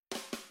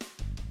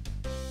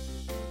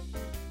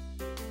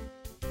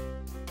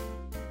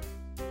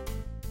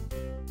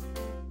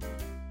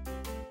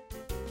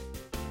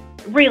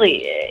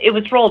really, it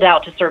was rolled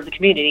out to serve the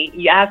community.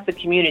 You ask the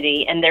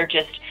community, and they're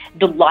just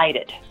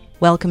delighted.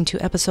 Welcome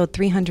to episode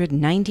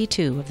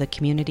 392 of the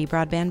Community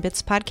Broadband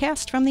Bits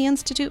podcast from the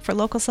Institute for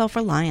Local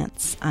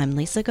Self-Reliance. I'm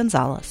Lisa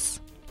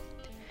Gonzalez.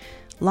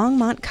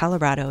 Longmont,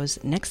 Colorado's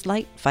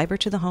NextLight Fiber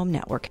to the Home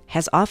network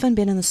has often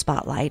been in the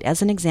spotlight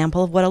as an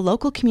example of what a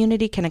local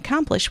community can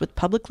accomplish with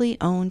publicly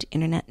owned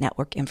internet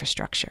network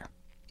infrastructure.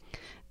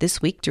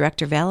 This week,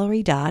 Director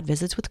Valerie Dodd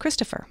visits with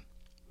Christopher.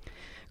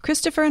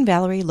 Christopher and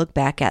Valerie look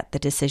back at the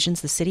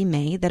decisions the city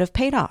made that have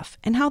paid off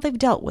and how they've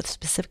dealt with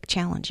specific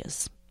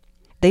challenges.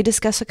 They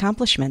discuss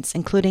accomplishments,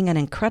 including an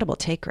incredible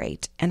take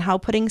rate, and how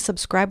putting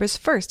subscribers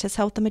first has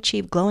helped them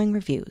achieve glowing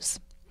reviews.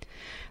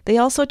 They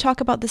also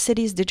talk about the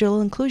city's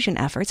digital inclusion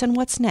efforts and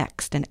what's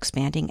next in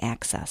expanding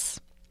access.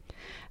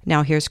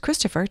 Now here's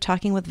Christopher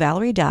talking with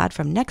Valerie Dodd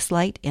from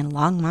NextLight in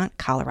Longmont,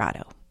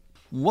 Colorado.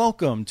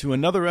 Welcome to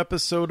another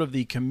episode of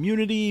the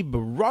Community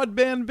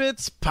Broadband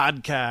Bits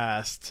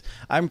podcast.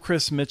 I'm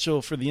Chris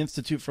Mitchell for the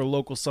Institute for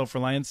Local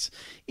Self-Reliance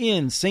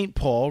in St.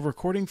 Paul,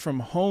 recording from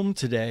home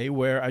today,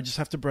 where I just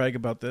have to brag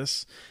about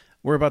this.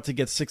 We're about to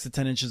get 6 to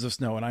 10 inches of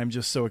snow, and I'm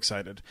just so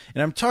excited.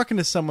 And I'm talking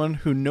to someone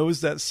who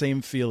knows that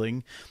same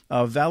feeling,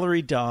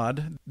 Valerie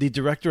Dodd, the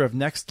director of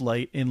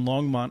NextLight in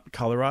Longmont,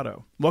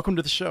 Colorado. Welcome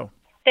to the show.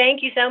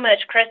 Thank you so much,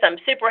 Chris. I'm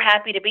super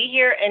happy to be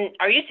here. And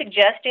are you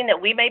suggesting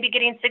that we may be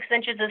getting 6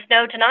 inches of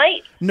snow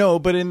tonight? No,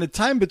 but in the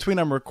time between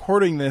I'm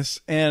recording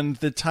this and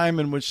the time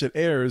in which it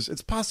airs,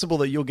 it's possible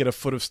that you'll get a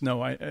foot of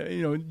snow.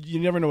 You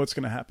never know what's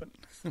going to happen.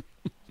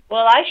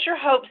 Well, I sure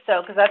hope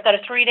so, because I've got a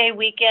 3-day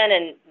weekend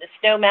and the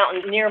snow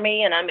mountain's near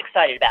me, and I'm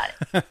excited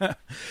about it.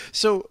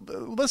 So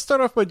let's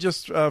start off by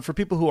just, for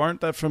people who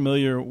aren't that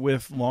familiar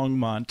with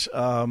Longmont,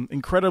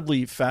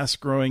 incredibly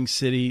fast-growing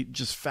city,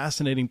 just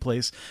fascinating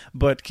place.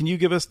 But can you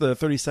give us the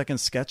 30-second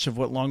sketch of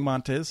what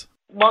Longmont is?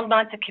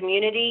 Longmont's a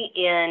community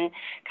in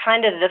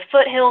kind of the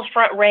foothills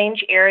Front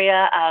Range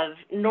area of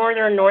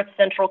northern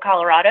north-central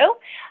Colorado.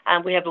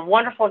 We have a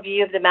wonderful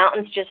view of the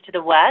mountains just to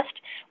the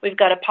west. We've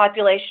got a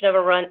population of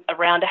around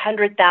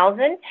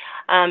 100,000.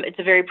 It's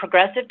a very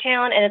progressive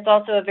town, and it's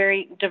also a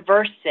very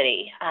diverse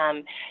city.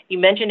 You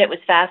mentioned it was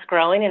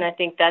fast-growing, and I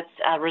think that's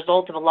a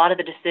result of a lot of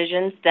the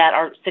decisions that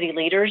our city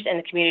leaders and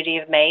the community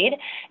have made,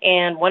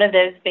 and one of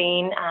those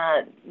being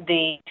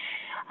the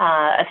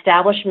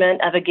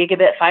establishment of a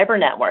gigabit fiber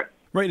network.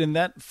 Right, and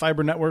that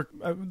fiber network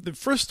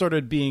first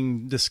started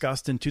being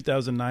discussed in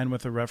 2009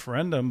 with a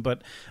referendum,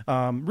 but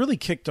really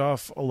kicked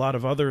off a lot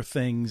of other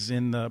things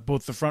in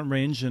both the Front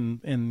Range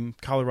and in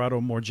Colorado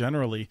more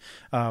generally.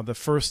 The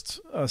first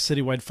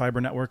citywide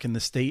fiber network in the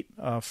state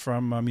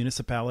from a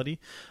municipality.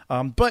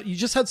 But you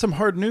just had some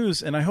hard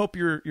news, and I hope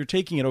you're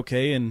taking it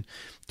okay in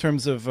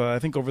terms of, I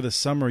think over the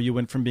summer, you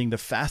went from being the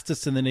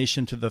fastest in the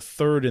nation to the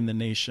third in the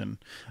nation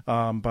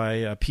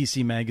by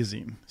PC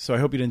Magazine. So I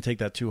hope you didn't take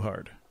that too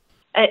hard.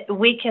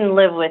 We can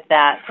live with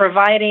that.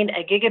 Providing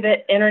a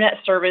gigabit internet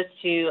service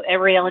to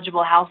every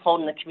eligible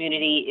household in the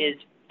community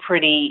is a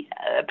pretty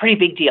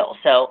big deal.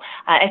 So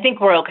I think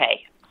we're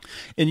okay.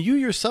 And you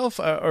yourself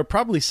are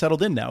probably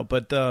settled in now,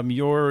 but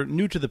you're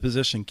new to the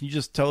position. Can you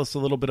just tell us a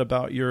little bit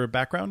about your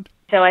background?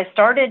 So I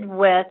started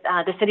with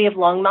the city of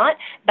Longmont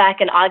back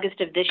in August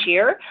of this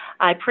year.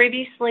 I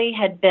previously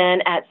had been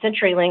at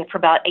CenturyLink for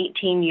about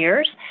 18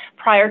 years.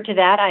 Prior to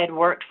that, I had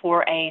worked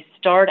for a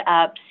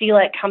startup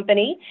CLEC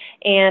company,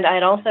 and I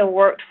had also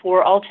worked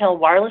for Alltel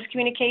Wireless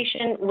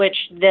Communication, which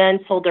then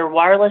sold their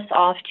wireless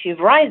off to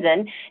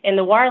Verizon, and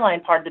the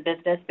wireline part of the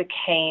business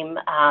became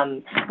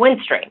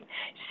Windstream.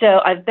 So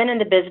I've been in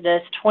the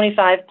business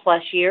 25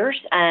 plus years,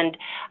 and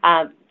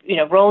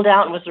rolled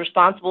out and was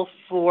responsible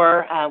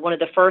for one of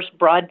the first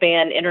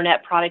broadband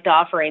internet product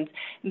offerings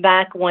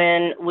back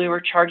when we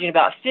were charging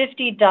about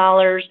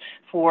 $50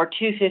 for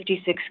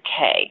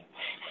 256K.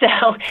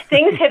 So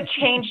things have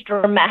changed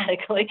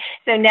dramatically.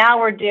 So now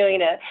we're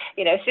doing a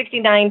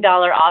 $69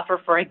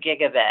 offer for a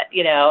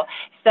gigabit.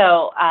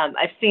 So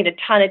I've seen a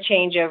ton of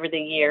change over the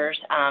years.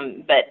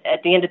 But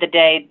at the end of the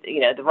day,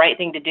 the right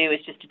thing to do is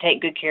just to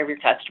take good care of your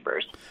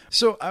customers.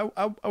 So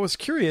I was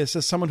curious,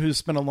 as someone who's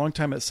spent a long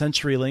time at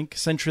CenturyLink.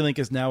 CenturyLink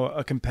is now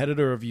a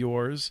competitor of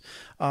yours.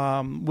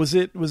 Was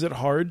it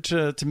hard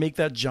to make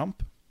that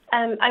jump?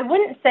 I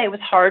wouldn't say it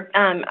was hard.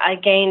 I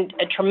gained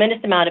a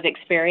tremendous amount of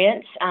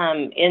experience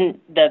in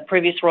the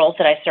previous roles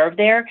that I served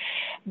there,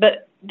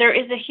 but there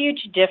is a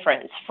huge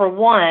difference. For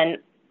one,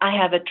 I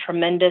have a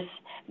tremendous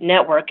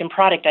network and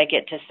product I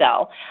get to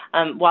sell.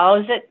 While I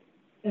was at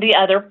the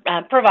other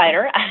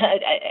provider,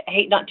 I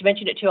hate not to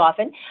mention it too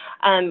often,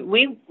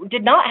 we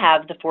did not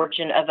have the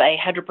fortune of a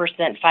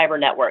 100% fiber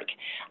network.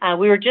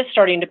 We were just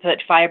starting to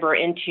put fiber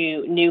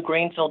into new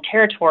greenfield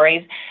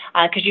territories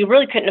because you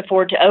really couldn't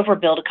afford to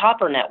overbuild a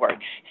copper network.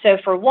 So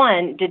for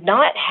one, did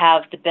not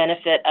have the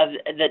benefit of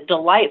the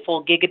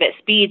delightful gigabit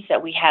speeds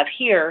that we have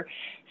here.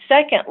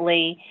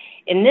 Secondly,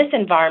 in this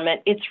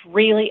environment, it's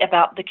really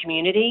about the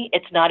community.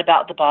 It's not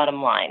about the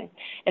bottom line.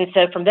 And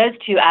so from those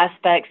two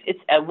aspects, it's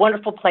a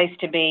wonderful place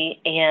to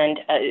be, and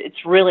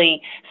it's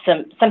really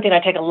something I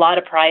take a lot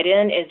of pride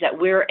in, is that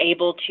we're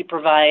able to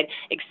provide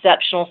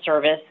exceptional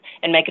service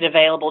and make it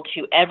available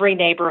to every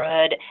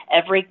neighborhood,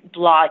 every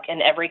block,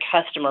 and every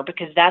customer,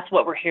 because that's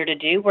what we're here to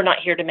do. We're not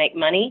here to make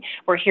money.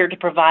 We're here to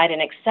provide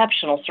an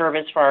exceptional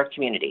service for our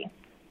community.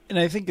 And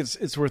I think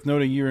it's worth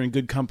noting you're in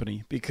good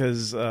company,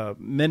 because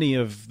many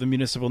of the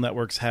municipal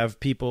networks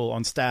have people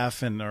on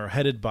staff and are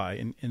headed by,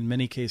 in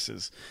many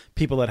cases,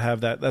 people that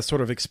have that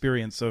sort of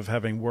experience of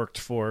having worked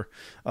for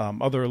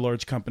other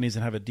large companies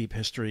and have a deep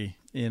history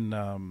in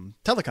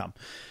telecom.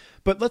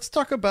 But let's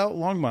talk about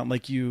Longmont,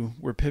 like you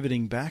were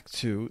pivoting back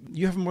to.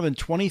 You have more than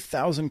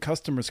 20,000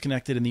 customers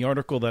connected in the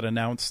article that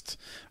announced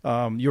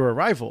your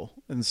arrival.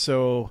 And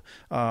so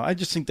I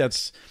just think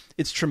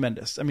it's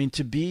tremendous. I mean,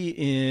 to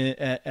be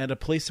at a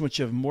place in which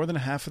you have more than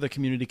half of the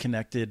community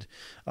connected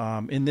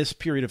in this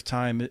period of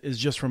time is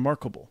just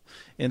remarkable.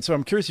 And so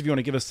I'm curious if you want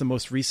to give us the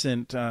most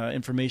recent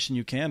information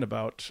you can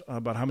about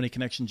how many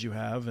connections you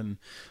have, and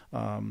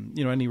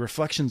any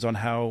reflections on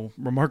how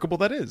remarkable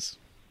that is.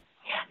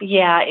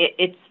 Yeah,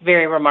 it's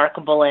very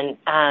remarkable, and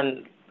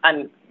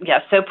I'm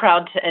so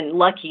proud and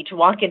lucky to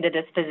walk into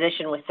this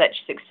position with such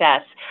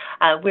success.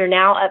 We're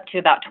now up to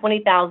about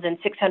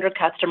 20,600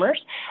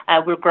 customers.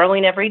 We're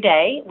growing every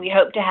day. We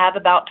hope to have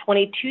about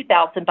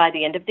 22,000 by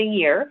the end of the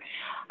year.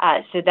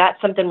 So that's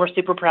something we're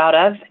super proud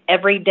of.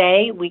 Every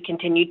day we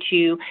continue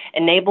to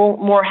enable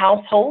more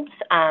households.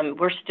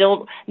 We're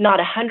still not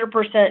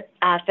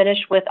 100%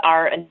 finished with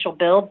our initial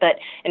build, but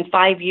in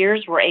 5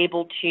 years we're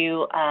able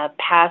to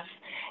pass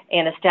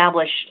and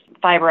establish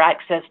fiber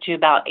access to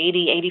about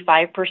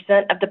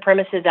 85% of the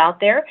premises out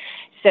there.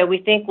 So we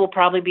think we'll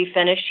probably be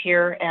finished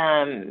here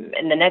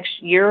in the next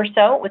year or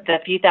so with a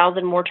few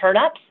thousand more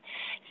turn-ups.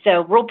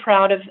 So real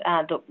proud of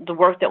the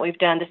work that we've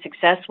done, the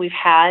success we've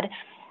had.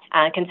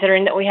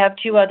 Considering that we have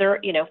two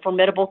other,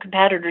 formidable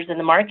competitors in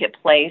the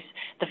marketplace,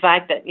 the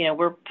fact that,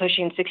 we're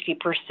pushing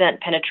 60%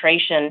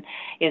 penetration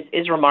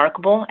is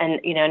remarkable.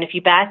 And if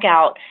you back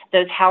out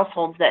those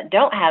households that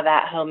don't have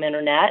at-home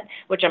internet,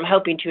 which I'm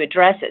hoping to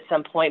address at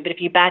some point, but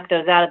if you back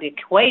those out of the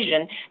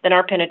equation, then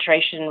our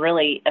penetration,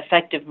 really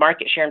effective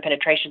market share and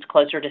penetration, is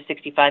closer to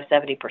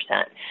 65-70%.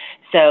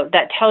 So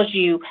that tells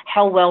you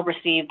how well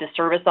received the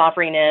service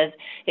offering is.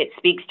 It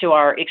speaks to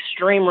our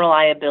extreme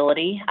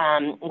reliability,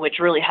 which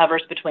really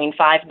hovers between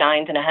 5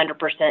 nines and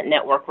 100%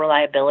 network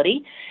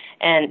reliability.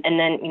 And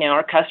then,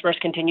 our customers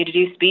continue to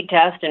do speed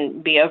tests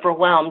and be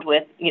overwhelmed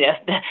with,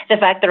 the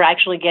fact they're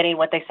actually getting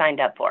what they signed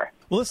up for.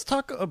 Well, let's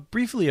talk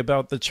briefly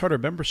about the charter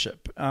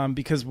membership,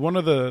 because one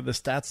of the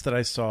stats that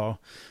I saw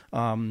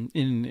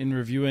in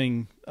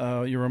reviewing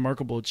your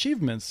remarkable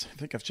achievements, I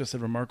think I've just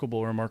said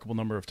remarkable a remarkable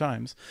number of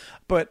times,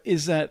 but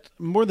is that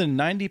more than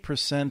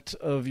 90%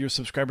 of your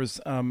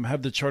subscribers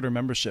have the charter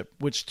membership,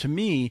 which to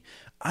me,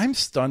 I'm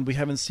stunned we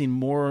haven't seen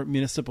more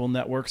municipal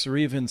networks or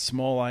even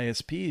small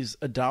ISPs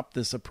adopt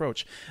this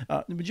approach.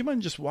 Would you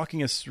mind just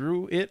walking us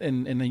through it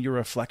and your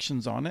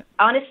reflections on it?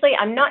 Honestly,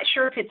 I'm not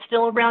sure if it's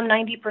still around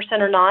 90%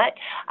 or not,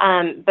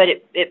 but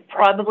it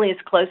probably is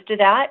close to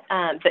that.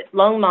 But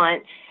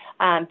Longmont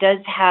does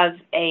have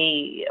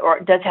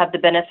the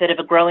benefit of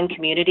a growing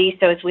community.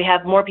 So as we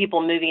have more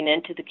people moving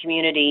into the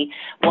community,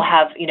 we'll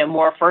have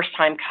more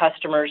first-time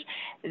customers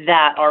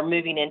that are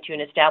moving into an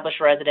established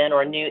resident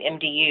or a new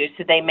MDU.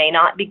 So they may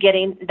not be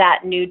getting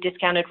that new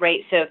discounted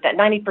rate. So if that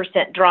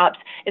 90% drops,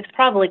 it's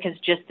probably because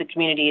just the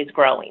community is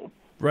growing.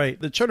 Right.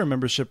 The charter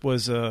membership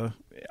was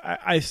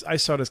I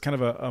saw it as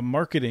kind of a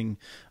marketing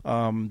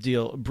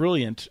deal,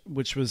 brilliant,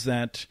 which was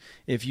that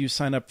if you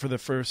sign up for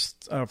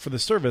the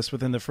service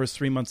within the first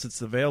 3 months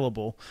it's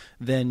available,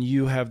 then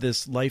you have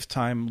this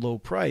lifetime low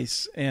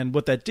price. And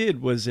what that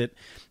did was it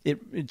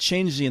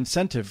changed the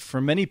incentive.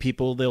 For many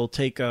people, they'll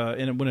take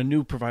and when a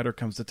new provider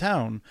comes to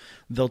town,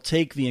 they'll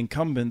take the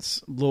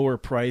incumbent's lower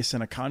price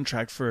and a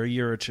contract for a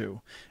year or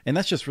two. And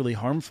that's just really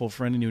harmful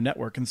for any new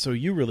network. And so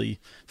you really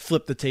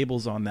flipped the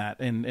tables on that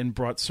and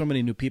brought so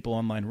many new people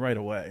online right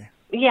away.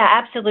 Yeah,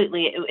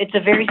 absolutely. It's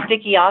a very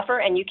sticky offer,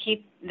 and you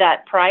keep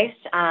that price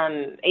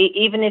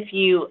even if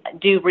you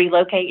do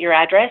relocate your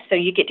address, so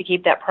you get to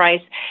keep that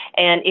price.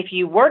 And if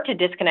you were to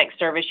disconnect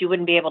service, you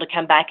wouldn't be able to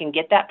come back and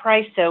get that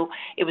price. So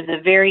it was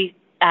a very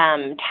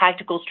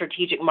tactical,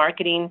 strategic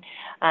marketing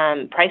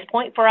price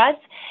point for us.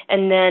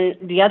 And then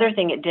the other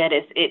thing it did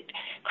is it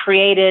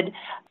created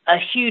a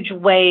huge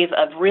wave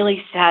of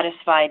really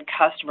satisfied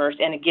customers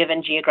in a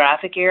given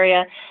geographic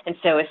area. And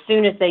so as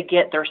soon as they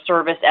get their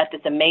service at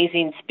this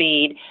amazing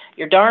speed,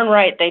 you're darn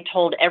right they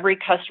told every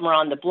customer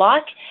on the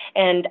block.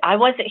 And I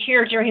wasn't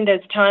here during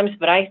those times,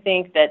 but I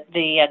think that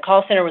the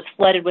call center was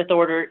flooded with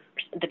orders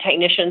The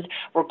technicians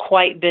were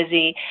quite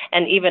busy,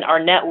 and even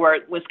our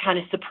network was kind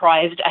of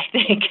surprised, I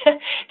think,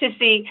 to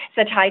see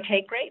such high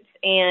take rates.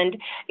 And,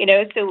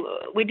 so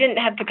we didn't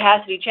have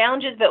capacity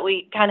challenges, but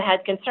we kind of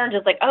had concerns.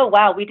 It's like, oh,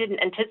 wow, we didn't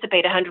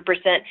anticipate 100%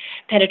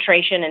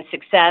 penetration and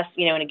success,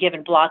 in a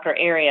given block or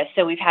area.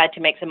 So we've had to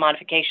make some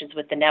modifications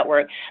with the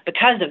network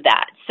because of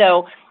that.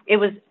 So it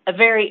was a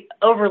very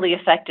overly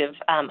effective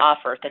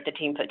offer that the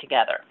team put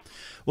together.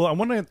 Well, I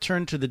want to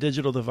turn to the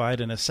digital divide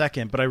in a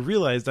second, but I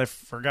realized I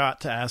forgot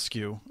to ask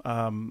you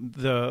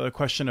the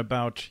question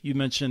about, you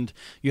mentioned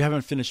you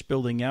haven't finished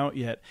building out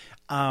yet.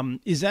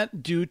 Is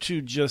that due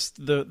to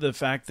just the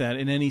fact that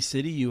in any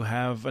city you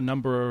have a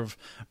number of,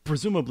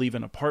 presumably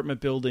even apartment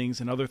buildings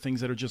and other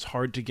things that are just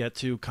hard to get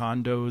to,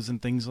 condos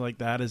and things like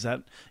that? Is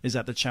that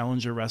the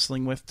challenge you're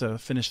wrestling with to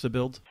finish the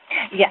build?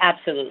 Yeah,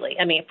 absolutely.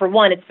 I mean, for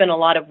one, it's been a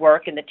lot of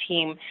work, and the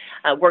team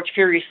worked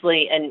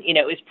furiously, and,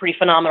 it was pretty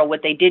phenomenal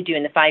what they did do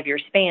in the 5-year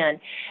span.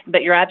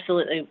 But you're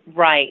absolutely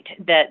right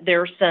that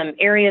there are some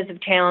areas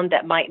of town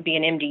that might be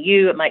an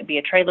MDU, it might be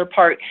a trailer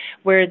park,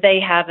 where they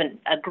have an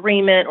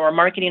agreement or a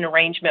marketing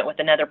arrangement with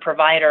another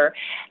provider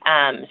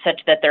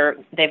such that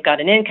they've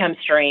got an income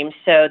stream,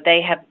 so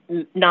they have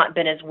not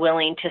been as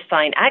willing to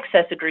sign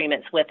access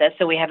agreements with us,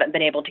 so we haven't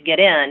been able to get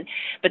in.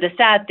 But the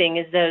sad thing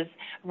is those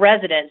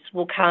residents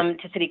will come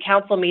to city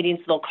council meetings,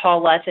 they'll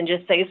call us and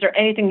just say, is there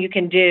anything you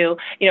can do?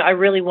 I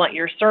really want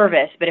your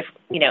service. But if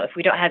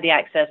we don't have the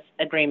access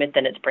agreement,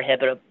 then it's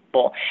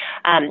prohibitable.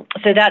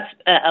 So that's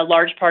a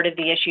large part of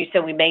the issue.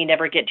 So we may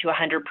never get to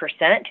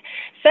 100%.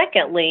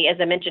 Secondly, as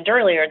I mentioned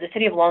earlier, the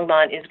city of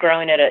Longmont is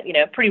growing at a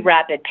pretty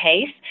rapid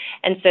pace.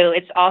 And so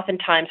it's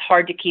oftentimes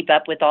hard to keep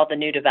up with all the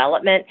new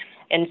development.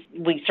 And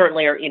we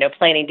certainly are,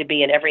 planning to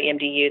be in every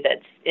MDU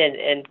that's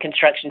in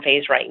construction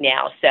phase right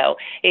now. So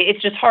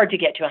it's just hard to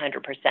get to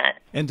 100%.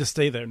 And to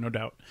stay there, no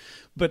doubt.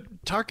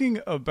 But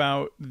talking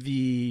about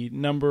the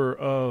number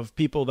of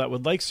people that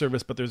would like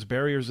service, but there's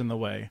barriers in the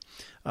way,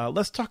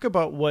 let's talk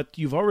about what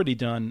you've already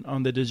done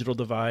on the digital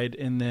divide,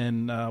 and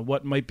then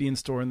what might be in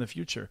store in the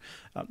future.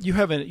 You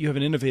have an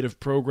innovative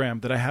program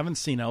that I haven't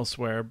seen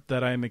elsewhere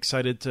that I'm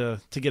excited to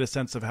get a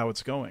sense of how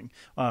it's going.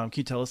 Can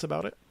you tell us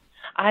about it?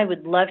 I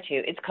would love to.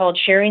 It's called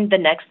Sharing the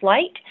Next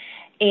Light,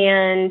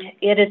 and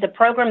it is a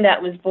program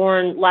that was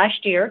born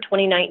last year,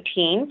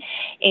 2019,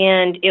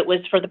 and it was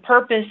for the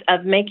purpose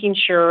of making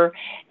sure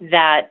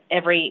that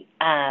every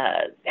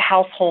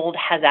household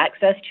has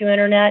access to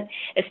internet,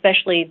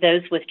 especially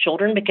those with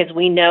children, because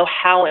we know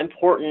how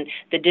important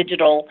the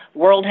digital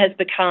world has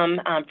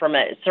become from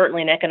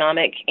certainly an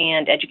economic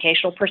and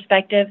educational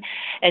perspective.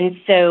 And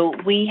so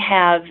we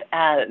have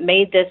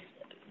made this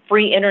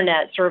free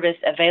internet service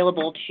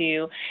available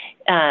to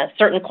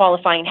certain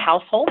qualifying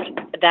households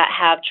that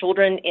have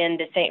children in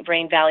the St.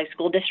 Vrain Valley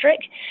School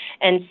District.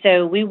 And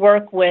so we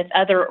work with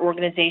other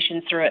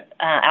organizations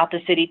throughout the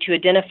city to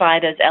identify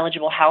those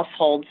eligible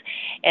households.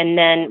 And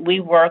then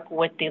we work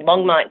with the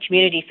Longmont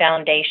Community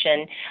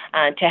Foundation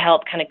to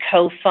help kind of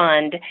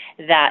co-fund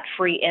that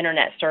free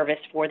internet service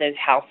for those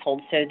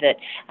households so that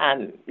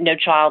no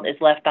child is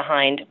left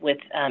behind with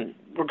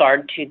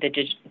regard to the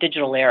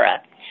digital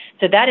era.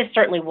 So that is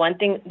certainly one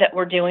thing that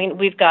we're doing.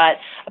 We've got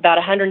about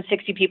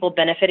 160 people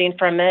benefiting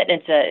from it.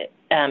 It's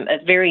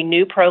a very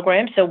new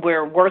program, so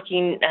we're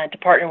working to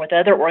partner with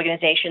other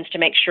organizations to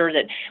make sure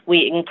that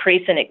we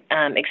increase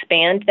and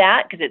expand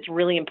that, because it's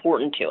really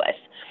important to us.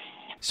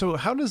 So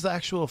how does the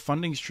actual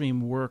funding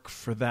stream work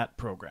for that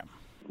program?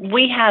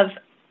 We have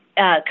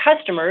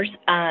customers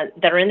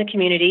that are in the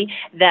community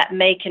that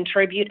may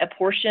contribute a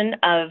portion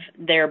of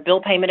their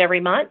bill payment every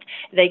month.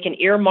 They can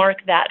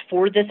earmark that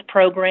for this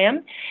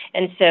program.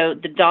 And so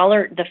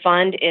the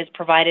fund is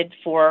provided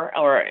for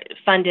or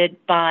funded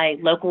by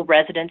local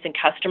residents and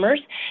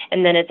customers.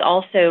 And then it's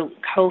also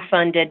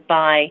co-funded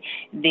by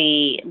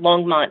the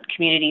Longmont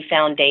Community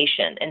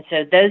Foundation. And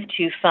so those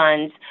two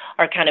funds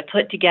are kind of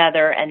put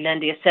together, and then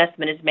the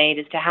assessment is made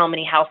as to how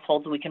many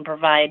households we can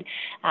provide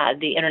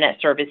the internet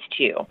service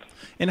to.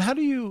 And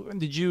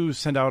did you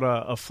send out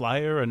a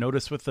flyer, a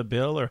notice with the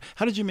bill, or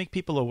how did you make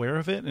people aware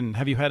of it? And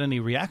have you had any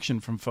reaction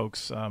from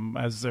folks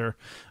as they're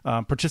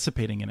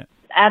participating in it?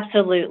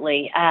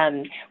 Absolutely.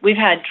 We've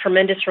had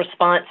tremendous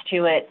response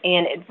to it,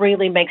 and it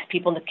really makes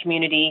people in the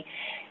community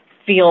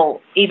feel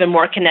even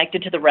more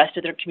connected to the rest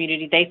of their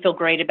community. They feel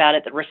great about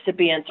it. The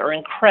recipients are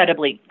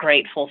incredibly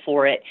grateful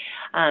for it.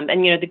 And,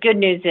 the good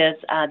news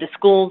is the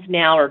schools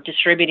now are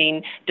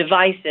distributing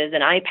devices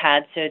and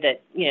iPads so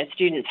that,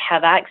 students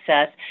have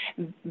access,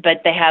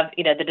 but they have,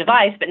 the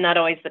device, but not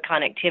always the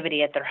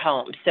connectivity at their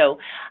home. So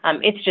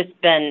it's just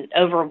been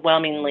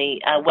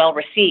overwhelmingly well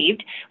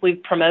received.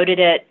 We've promoted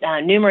it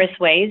numerous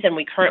ways, and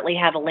we currently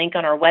have a link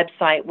on our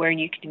website where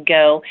you can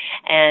go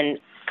and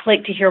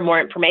click to hear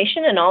more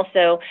information, and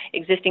also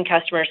existing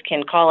customers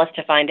can call us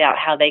to find out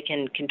how they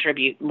can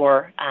contribute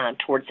more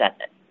towards that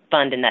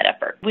fund and that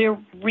effort. We're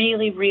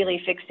really,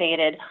 really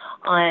fixated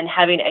on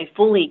having a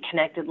fully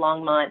connected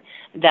Longmont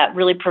that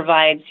really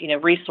provides,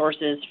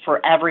 resources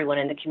for everyone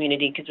in the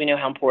community, because we know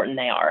how important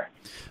they are.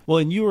 Well,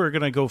 and you were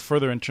going to go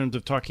further in terms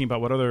of talking about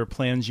what other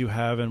plans you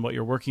have and what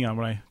you're working on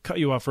when I cut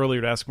you off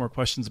earlier to ask more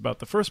questions about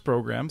the first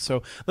program.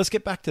 So let's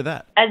get back to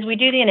that. As we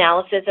do the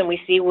analysis and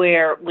we see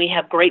where we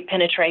have great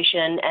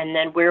penetration and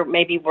then where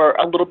maybe we're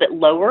a little bit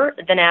lower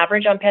than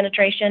average on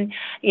penetration,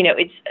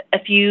 it's a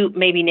few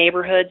maybe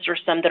neighborhoods or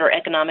some that are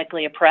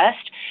economically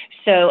oppressed.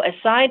 So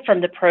aside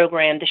from the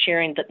program, the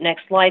Sharing the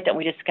Next Light that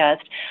we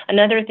discussed,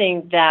 another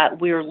thing that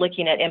we're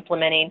looking at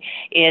implementing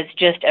is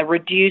just a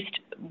reduced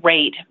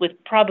rate with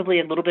probably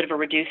a little bit of a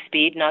reduced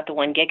speed, not the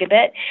 1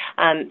 gigabit,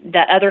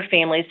 that other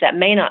families that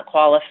may not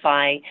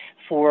qualify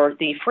for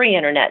the free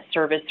internet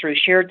service through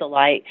Sharing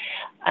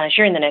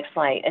the Next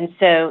Light. And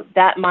so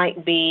that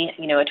might be,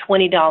 a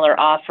 $20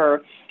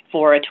 offer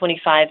for a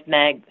 25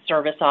 meg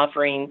service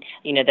offering,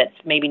 that's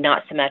maybe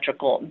not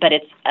symmetrical, but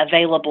it's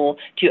available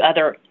to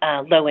other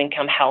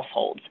low-income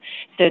households.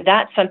 So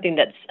that's something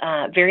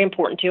that's very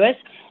important to us.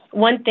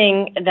 One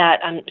thing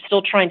that I'm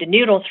still trying to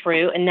noodle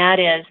through, and that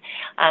is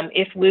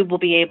if we will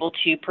be able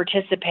to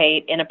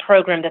participate in a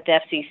program that the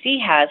FCC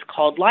has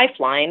called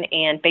Lifeline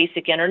and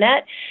Basic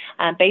Internet.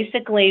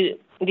 Basically,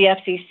 the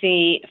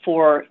FCC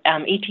for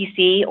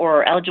ETC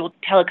or eligible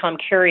telecom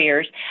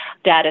carriers,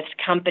 data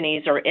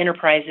companies or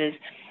enterprises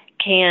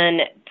can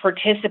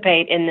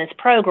participate in this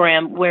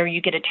program where you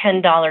get a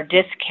 $10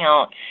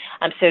 discount.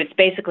 So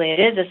it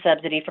is a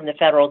subsidy from the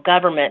federal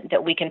government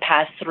that we can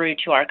pass through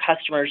to our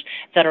customers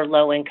that are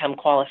low-income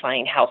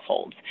qualifying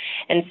households.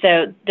 And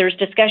so there's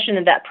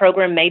discussion that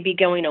program may be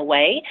going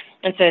away.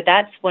 And so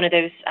that's one of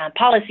those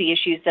policy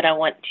issues that I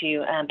want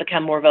to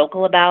become more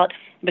vocal about,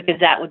 because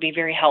that would be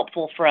very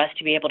helpful for us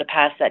to be able to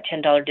pass that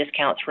 $10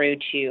 discount through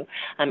to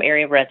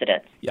area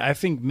residents. Yeah, I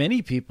think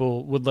many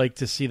people would like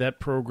to see that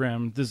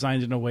program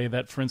designed in a way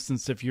that, for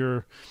instance, if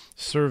you're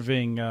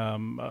serving,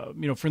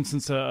 for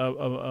instance,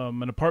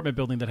 an apartment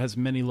building that has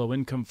many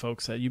low-income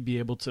folks, that you'd be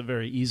able to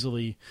very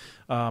easily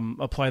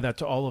apply that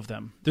to all of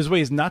them. There's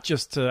ways not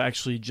just to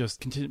actually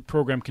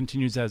program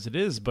continues as it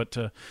is, but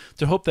to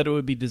hope that it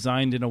would be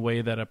designed in a way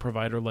that a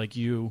provider like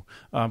you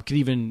could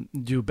even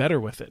do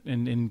better with it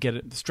and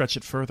stretch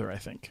it further, I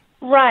think.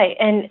 Right,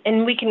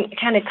 and we can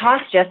kind of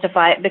cost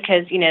justify it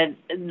because,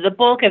 the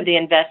bulk of the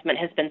investment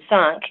has been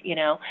sunk,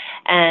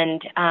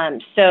 and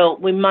so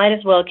we might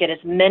as well get as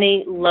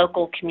many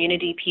local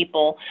community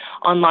people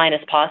online as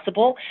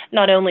possible.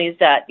 Not only is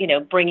that,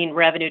 bringing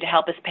revenue to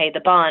help us pay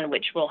the bond,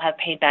 which we'll have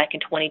paid back in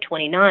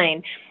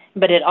 2029,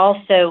 but it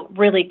also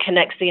really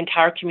connects the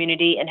entire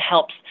community and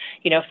helps,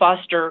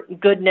 foster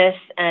goodness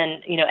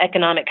and,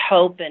 economic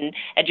hope and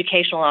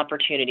educational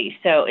opportunities.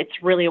 So it's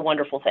really a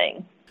wonderful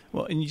thing.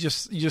 Well, and you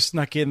just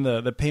snuck in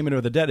the payment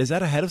of the debt. Is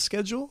that ahead of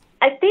schedule?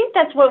 I think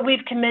that's what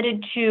we've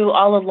committed to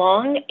all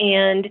along,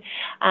 and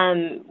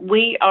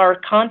we are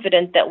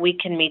confident that we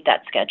can meet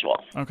that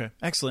schedule. Okay,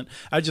 excellent.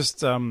 I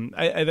just,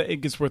 I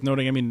think it's worth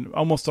noting, I mean,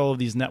 almost all of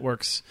these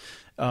networks,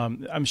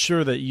 I'm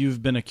sure that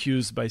you've been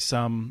accused by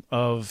some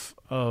of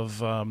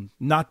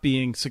not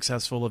being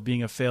successful, of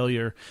being a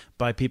failure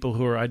by people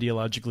who are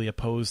ideologically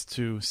opposed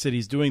to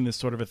cities doing this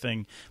sort of a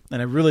thing.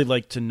 And I really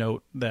like to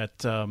note that,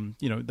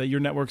 that your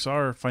networks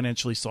are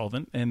financially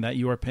solvent and that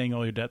you are paying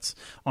all your debts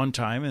on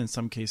time and in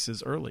some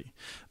cases early.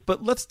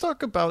 But let's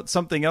talk about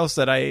something else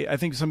that I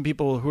think some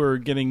people who are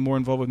getting more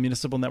involved with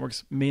municipal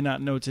networks may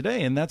not know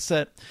today, and that's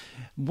that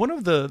one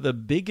of the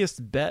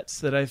biggest bets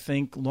that I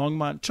think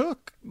Longmont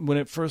took when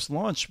it first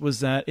launched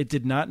was that it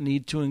did not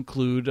need to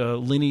include a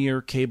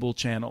linear cable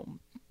channel.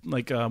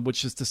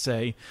 Which is to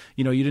say,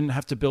 you didn't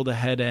have to build a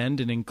head end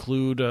and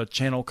include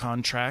channel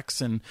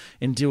contracts and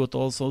deal with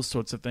all those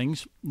sorts of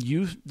things.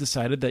 You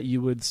decided that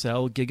you would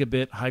sell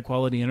gigabit high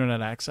quality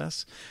internet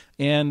access,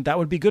 and that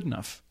would be good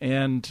enough.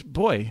 And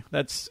boy,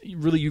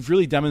 you've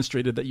really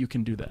demonstrated that you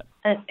can do that.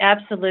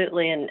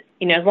 Absolutely. And,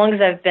 as long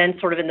as I've been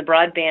sort of in the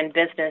broadband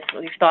business,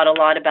 we've thought a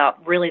lot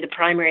about really the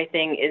primary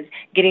thing is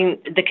getting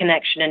the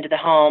connection into the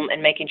home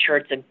and making sure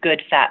it's a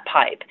good fat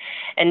pipe.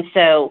 And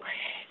so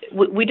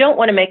we don't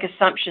want to make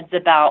assumptions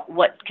about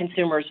what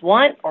consumers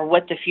want or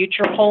what the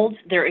future holds.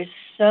 There is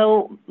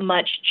so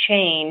much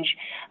change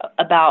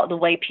about the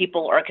way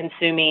people are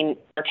consuming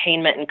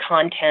entertainment and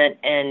content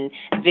and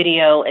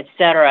video, et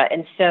cetera.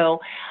 And so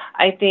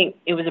I think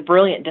it was a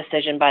brilliant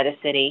decision by the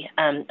city.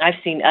 I've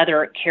seen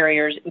other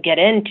carriers get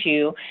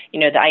into, the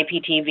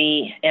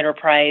IPTV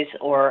enterprise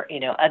or,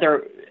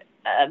 other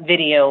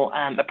video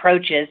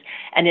approaches,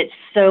 and it's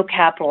so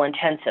capital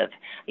intensive.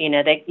 You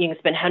can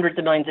spend hundreds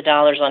of millions of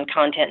dollars on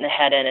content in the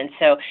head end, and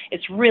so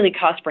it's really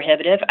cost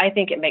prohibitive. I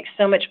think it makes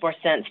so much more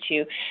sense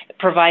to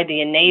provide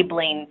the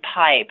enabling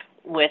pipe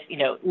with,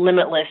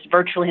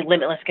 virtually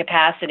limitless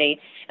capacity,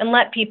 and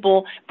let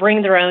people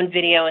bring their own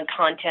video and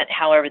content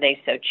however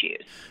they so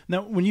choose.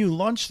 Now, when you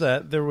launched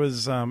that, there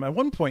was, at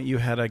one point you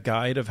had a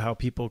guide of how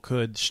people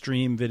could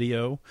stream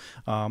video.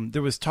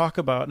 There was talk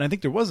about, and I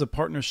think there was a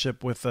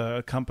partnership with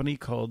a company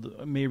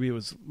called, maybe it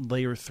was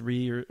Layer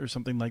 3 or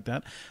something like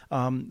that.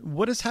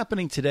 What is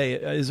happening today?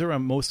 Is there a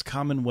most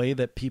common way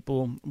that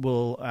people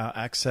will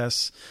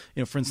access,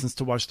 for instance,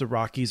 to watch the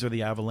Rockies or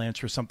the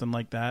Avalanche or something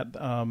like that?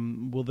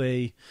 Will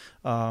they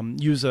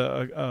use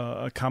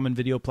a common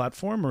video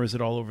platform, or is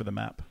it all over the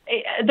map?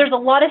 There's a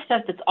lot of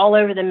stuff that's all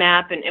over the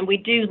map, and we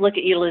do look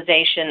at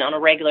utilization on a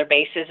regular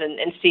basis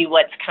and see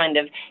what's kind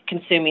of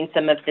consuming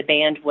some of the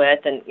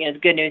bandwidth. And, the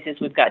good news is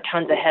we've got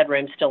tons of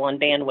headroom still on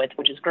bandwidth,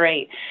 which is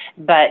great.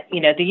 But,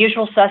 the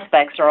usual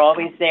suspects are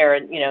always there.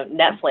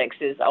 Netflix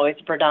is always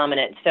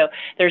predominant. So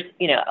there's,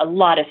 a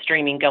lot of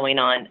streaming going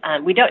on.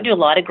 We don't do a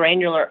lot of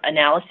granular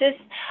analysis.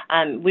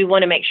 We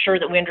want to make sure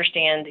that we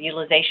understand the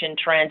utilization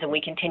trends, and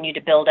we continue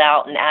to build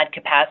out and add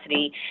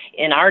capacity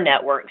in our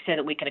network so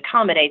that we can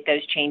accommodate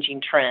those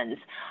changing trends.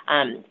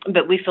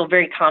 But we feel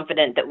very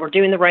confident that we're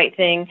doing the right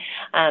thing.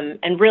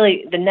 And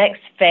really the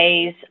next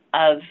phase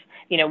of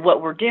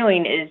what we're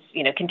doing is,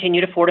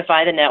 continue to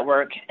fortify the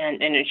network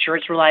and ensure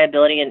its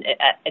reliability and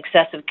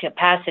excessive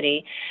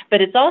capacity.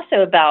 But it's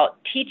also about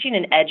teaching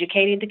and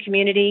educating the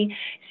community.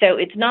 So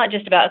it's not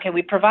just about, okay,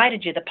 we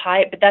provided you the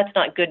pipe, but that's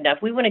not good enough.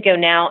 We want to go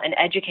now and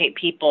educate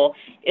people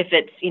if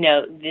it's,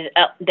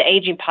 the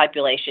aging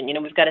population.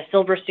 We've got a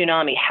silver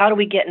tsunami. How do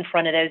we get in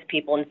front of those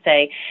people and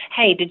say,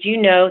 hey, did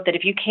you know that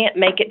if you can't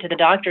make it to the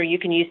doctor, you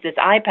can use this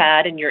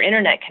iPad and your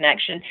internet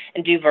connection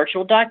and do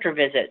virtual doctor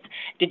visits?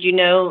 Did you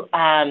know,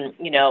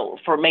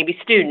 for maybe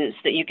students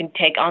that you can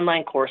take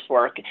online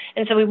coursework?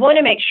 And so we want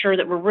to make sure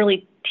that we're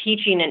really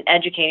teaching and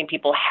educating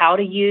people how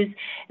to use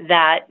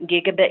that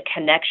gigabit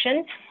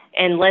connection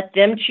and let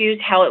them choose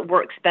how it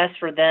works best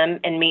for them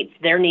and meets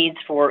their needs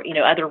for,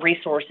 other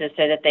resources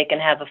so that they can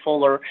have a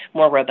fuller,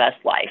 more robust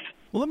life.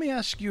 Well, let me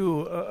ask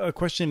you a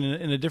question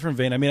in a different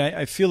vein. I mean,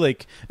 I feel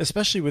like,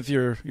 especially with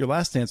your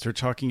last answer,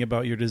 talking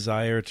about your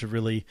desire to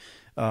really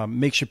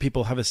make sure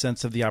people have a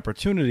sense of the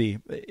opportunity,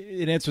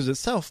 it answers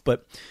itself.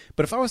 But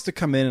if I was to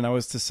come in and I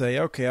was to say,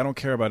 okay, I don't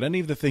care about any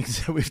of the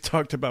things that we've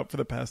talked about for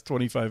the past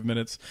 25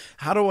 minutes,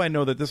 how do I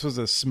know that this was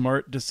a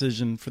smart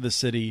decision for the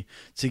city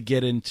to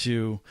get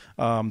into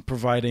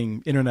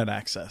providing internet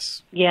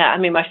access? Yeah, I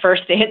mean, my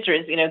first answer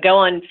is, go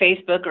on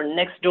Facebook or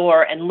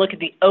Nextdoor and look at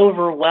the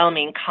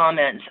overwhelming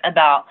comments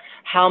about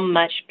how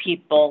much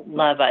people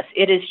love us.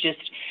 It is just,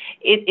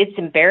 it's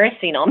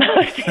embarrassing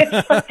almost.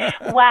 It's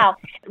like, wow,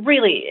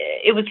 really,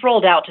 it was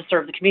rolled out to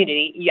serve the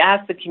community. You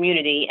ask the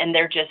community and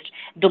they're just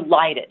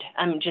delighted.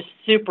 I'm just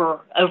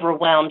super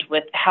overwhelmed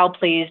with how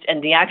pleased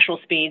and the actual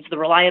speeds, the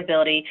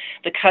reliability,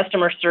 the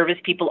customer service.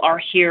 People are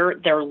here.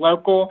 They're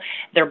local.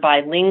 They're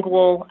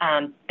bilingual.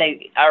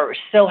 They are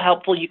so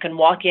helpful. You can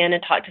walk in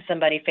and talk to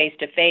somebody face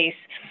to face.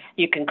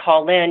 You can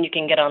call in, you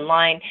can get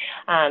online.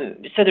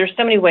 So there's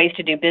so many ways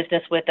to do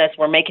business with us.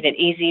 We're making it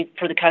easy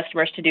for the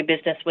customers to do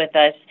business with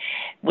us,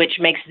 which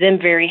makes them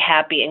very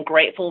happy and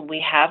grateful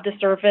we have the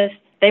service.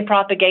 They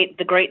propagate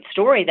the great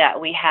story that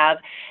we have.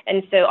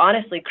 And so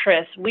honestly,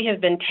 Chris, we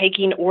have been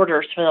taking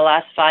orders for the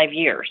last 5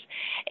 years,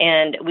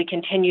 and we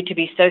continue to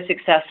be so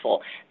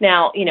successful.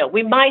 Now,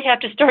 we might have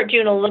to start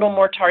doing a little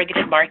more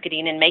targeted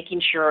marketing and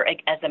making sure,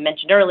 as I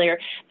mentioned earlier,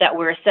 that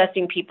we're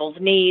assessing people's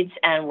needs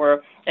and we're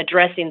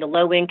addressing the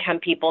low-income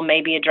people,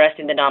 maybe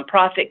addressing the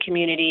nonprofit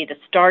community, the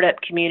startup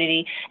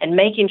community, and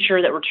making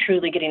sure that we're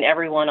truly getting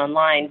everyone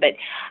online. But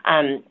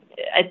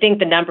I think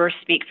the numbers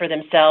speak for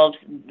themselves.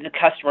 The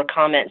customer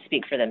comments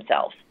speak for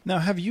themselves. Now,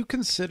 have you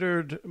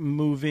considered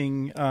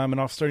moving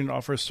and starting to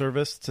offer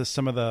service to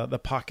some of the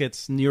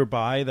pockets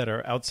nearby that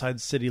are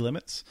outside city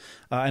limits?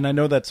 And I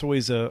know that's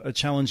always a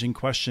challenging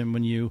question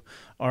when you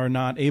are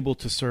not able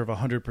to serve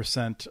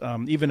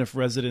 100%, even if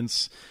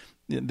residents,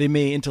 they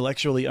may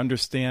intellectually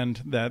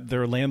understand that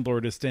their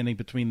landlord is standing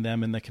between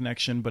them and the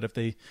connection, but if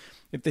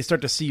they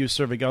start to see you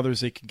serving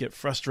others, it can get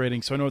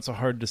frustrating. So I know it's a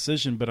hard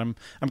decision, but I'm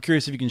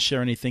curious if you can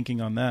share any thinking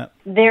on that.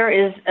 There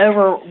is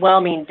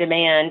overwhelming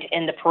demand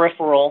in the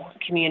peripheral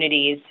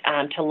communities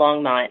to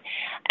Longmont,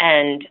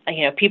 and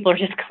people are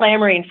just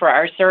clamoring for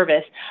our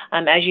service.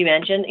 As you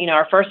mentioned,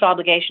 our first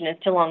obligation is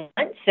to Longmont.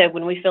 So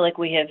when we feel like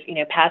we have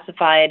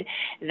pacified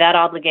that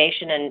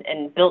obligation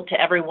and built to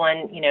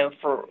everyone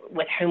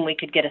with whom we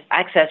could get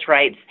access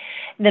rights,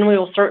 then we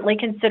will certainly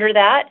consider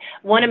that.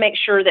 Want to make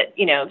sure that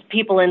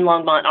people in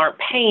Longmont aren't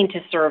paying to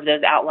serve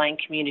those outlying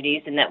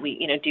communities, and that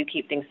we do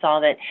keep things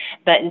solvent,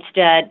 but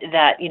instead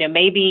that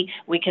maybe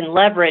we can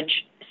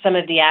leverage some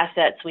of the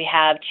assets we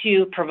have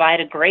to provide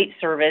a great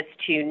service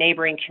to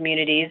neighboring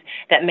communities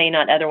that may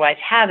not otherwise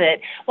have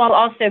it, while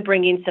also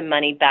bringing some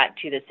money back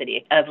to the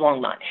city of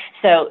Longmont.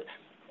 So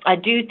I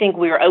do think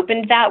we are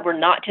open to that. We're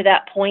not to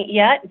that point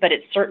yet, but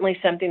it's certainly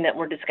something that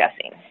we're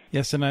discussing.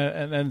 Yes,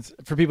 and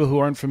for people who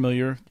aren't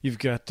familiar, you've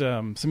got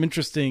some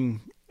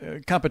interesting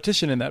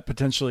competition in that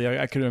potentially.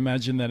 I could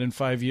imagine that in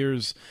 5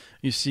 years,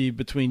 you see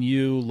between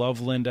you,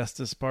 Loveland,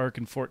 Estes Park,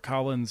 and Fort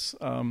Collins,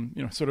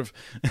 sort of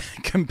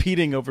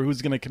competing over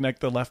who's going to connect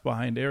the left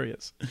behind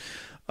areas.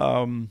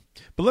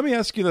 But let me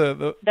ask you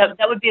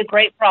that would be a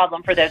great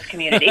problem for those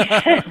communities.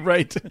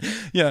 Right.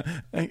 Yeah.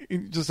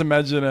 Just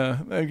imagine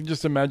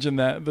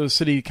that those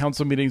city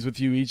council meetings with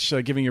you each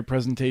giving your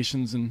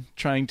presentations and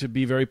trying to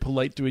be very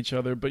polite to each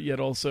other, but yet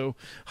also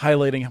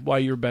highlighting why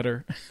you're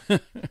better.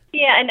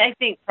 Yeah, and I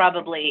think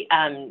probably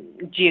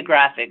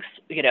geographics,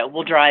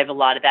 will drive a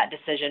lot of that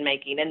decision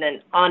making. And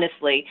then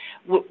honestly,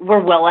 we're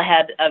well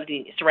ahead of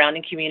the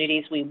surrounding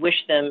communities. We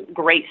wish them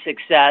great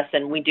success,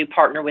 and we do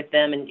partner with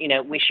them,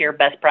 and we share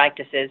best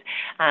practices.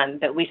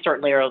 But we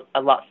certainly are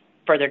a lot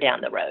further down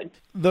the road.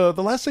 The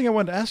last thing I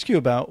wanted to ask you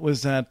about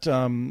was that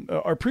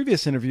our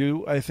previous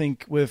interview, I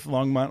think, with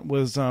Longmont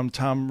was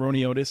Tom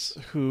Roniotis,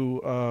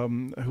 who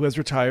has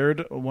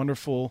retired, a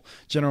wonderful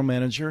general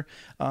manager.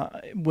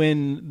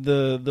 When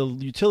the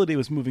utility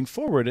was moving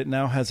forward, it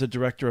now has a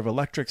director of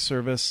electric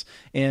service,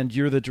 and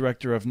you're the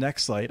director of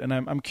Nextlight. And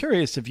I'm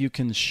curious if you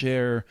can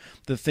share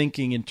the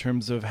thinking in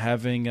terms of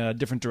having a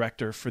different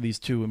director for these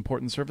two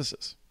important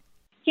services.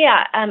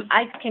 Yeah,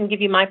 I can give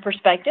you my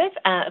perspective.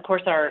 Of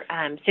course, our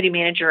city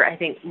manager, I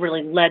think,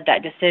 really led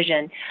that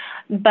decision.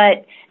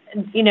 But,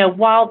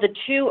 while the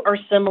two are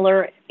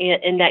similar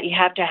in that you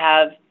have to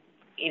have,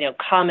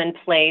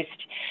 common-placed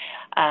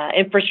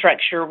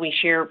infrastructure, we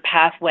share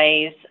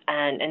pathways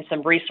and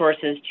some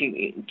resources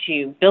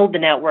to build the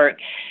network.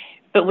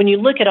 But when you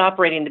look at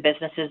operating the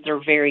businesses,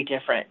 they're very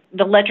different.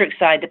 The electric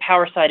side, the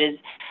power side is,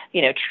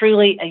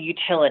 truly a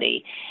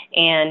utility,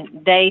 and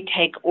they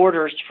take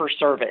orders for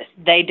service.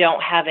 They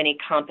don't have any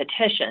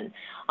competition.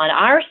 On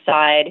our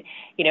side,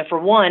 for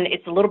one,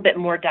 it's a little bit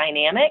more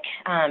dynamic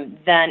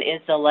than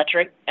is the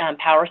electric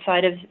power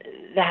side of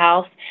the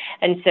house.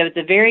 And so it's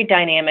a very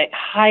dynamic,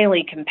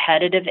 highly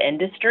competitive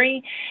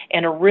industry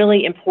and a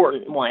really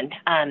important one.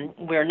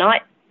 We're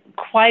not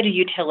quite a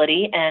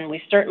utility, and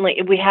we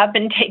have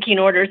been taking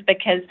orders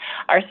because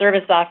our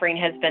service offering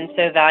has been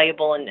so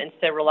valuable and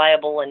so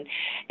reliable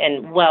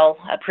and well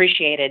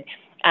appreciated.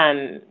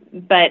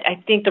 But I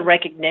think the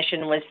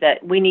recognition was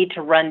that we need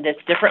to run this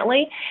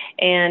differently.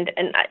 And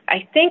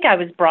I think I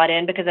was brought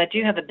in because I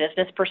do have a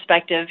business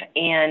perspective,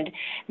 and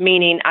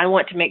meaning I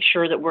want to make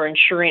sure that we're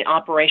ensuring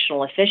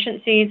operational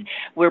efficiencies.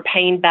 We're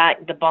paying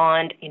back the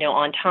bond,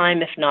 on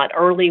time, if not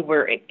early.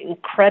 We're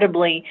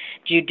incredibly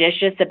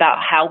judicious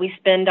about how we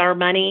spend our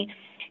money.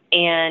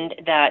 And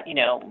that,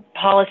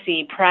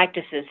 policy,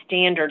 practices,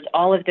 standards,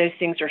 all of those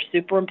things are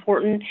super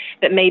important,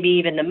 but maybe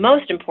even the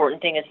most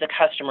important thing is the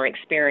customer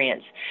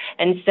experience.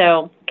 And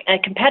so a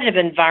competitive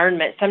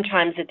environment,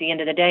 sometimes at the end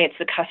of the day, it's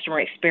the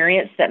customer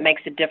experience that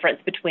makes a difference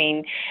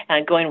between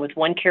going with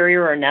one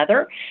carrier or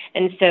another.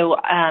 And so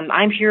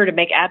I'm here to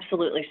make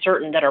absolutely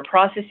certain that our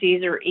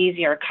processes are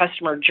easy, our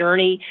customer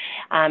journey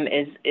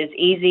is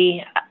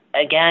easy,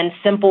 again,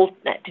 simple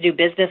to do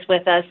business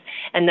with us,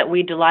 and that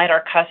we delight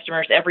our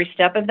customers every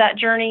step of that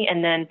journey,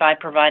 and then by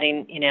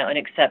providing, an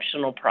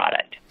exceptional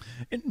product.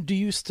 And do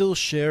you still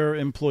share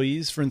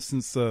employees, for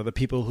instance, the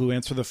people who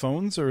answer the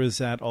phones, or is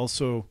that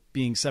also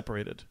being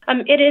separated?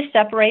 It is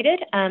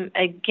separated.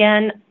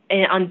 Again,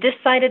 on this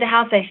side of the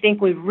house, I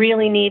think we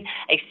really need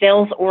a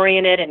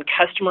sales-oriented and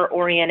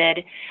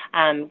customer-oriented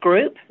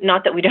group.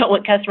 Not that we don't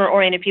want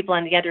customer-oriented people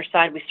on the other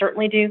side. We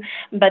certainly do.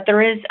 But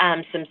there is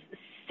some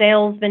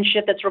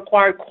salesmanship that's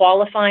required,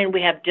 qualifying.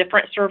 We have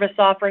different service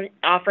offerings.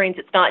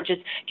 It's not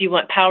just, do you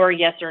want power,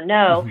 yes or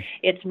no? Mm-hmm.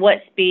 It's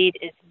what speed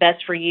is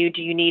best for you.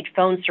 Do you need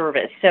phone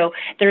service? So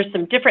there's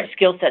some different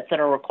skill sets that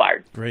are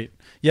required. Great.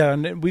 Yeah,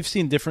 and we've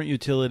seen different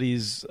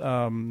utilities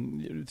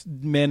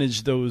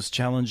manage those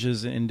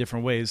challenges in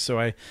different ways.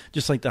 So I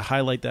just like to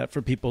highlight that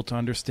for people to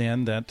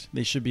understand that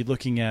they should be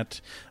looking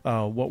at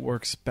what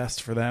works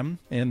best for them,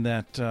 and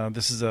that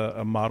this is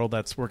a model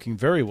that's working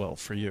very well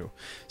for you.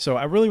 So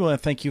I really want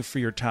to thank you for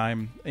your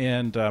time,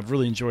 and I've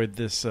really enjoyed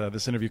this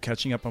interview,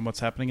 catching up on what's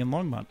happening in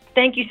Longmont.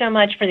 Thank you so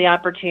much for the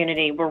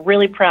opportunity. We're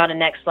really proud of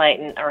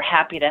Nextlight and are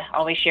happy to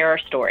always share our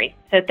story.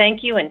 So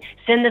thank you, and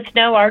send the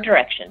snow our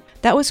direction.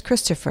 That was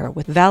Christopher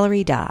with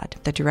Valerie Dodd,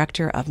 the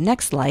director of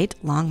Nextlight,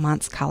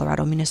 Longmont's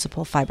Colorado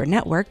Municipal Fiber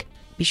Network.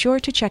 Be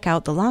sure to check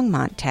out the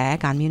Longmont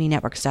tag on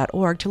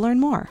muninetworks.org to learn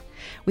more.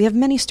 We have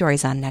many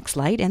stories on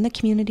Nextlight and the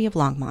community of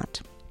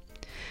Longmont.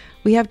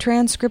 We have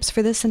transcripts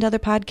for this and other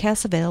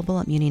podcasts available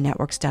at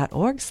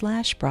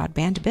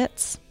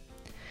muninetworks.org/broadbandbits.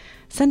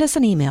 Send us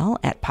an email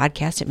at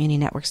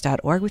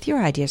podcast@muninetworks.org with your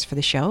ideas for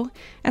the show,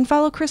 and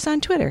follow Chris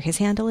on Twitter. His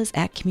handle is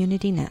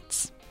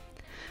 @CommunityNets.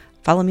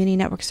 Follow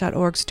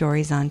muninetworks.org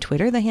stories on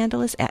Twitter. The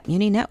handle is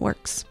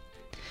 @muninetworks.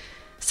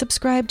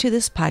 Subscribe to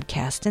this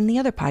podcast and the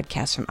other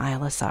podcasts from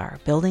ILSR,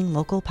 Building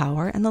Local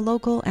Power and the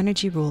Local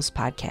Energy Rules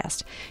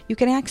podcast. You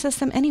can access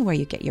them anywhere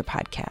you get your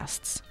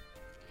podcasts.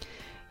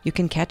 You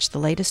can catch the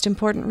latest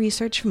important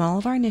research from all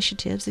of our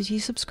initiatives as you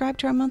subscribe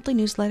to our monthly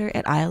newsletter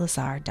at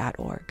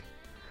ilsr.org.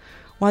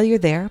 While you're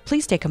there,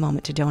 please take a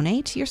moment to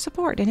donate. Your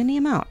support in any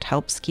amount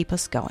helps keep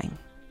us going.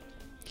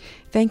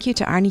 Thank you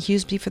to Arnie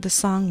Huseby for the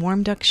song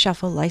Warm Duck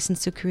Shuffle,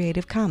 licensed to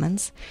Creative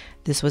Commons.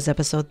 This was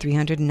episode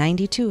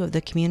 392 of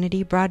the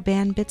Community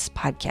Broadband Bits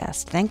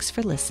podcast. Thanks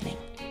for listening.